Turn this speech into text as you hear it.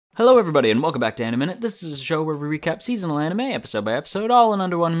Hello everybody and welcome back to Animinute. This is a show where we recap seasonal anime episode by episode, all in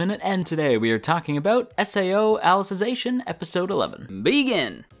under 1 minute, and today we are talking about SAO Alicization episode 11.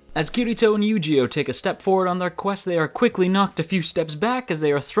 Begin! As Kirito and Yu-Gi-Oh take a step forward on their quest, they are quickly knocked a few steps back as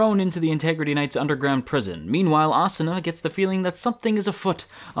they are thrown into the Integrity Knight's underground prison. Meanwhile, Asuna gets the feeling that something is afoot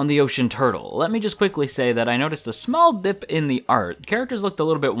on the Ocean Turtle. Let me just quickly say that I noticed a small dip in the art. Characters looked a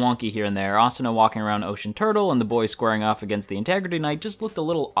little bit wonky here and there. Asuna walking around Ocean Turtle and the boy squaring off against the Integrity Knight just looked a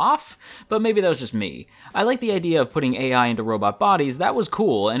little off, but maybe that was just me. I like the idea of putting AI into robot bodies. That was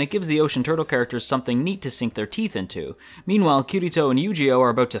cool, and it gives the Ocean Turtle characters something neat to sink their teeth into. Meanwhile, Kirito and Yu-Gi-Oh are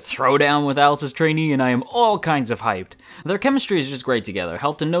about to throw down with Alice's trainee, and I am all kinds of hyped. Their chemistry is just great together,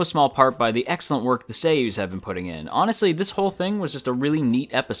 helped in no small part by the excellent work the seiyus have been putting in. Honestly, this whole thing was just a really neat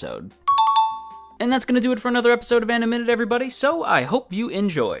episode. And that's gonna do it for another episode of Animinute, everybody, so I hope you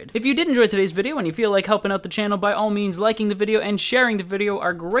enjoyed. If you did enjoy today's video and you feel like helping out the channel, by all means, liking the video and sharing the video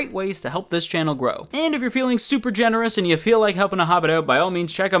are great ways to help this channel grow. And if you're feeling super generous and you feel like helping a hobbit out, by all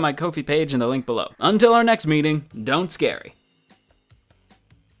means, check out my Ko-fi page in the link below. Until our next meeting, don't scary.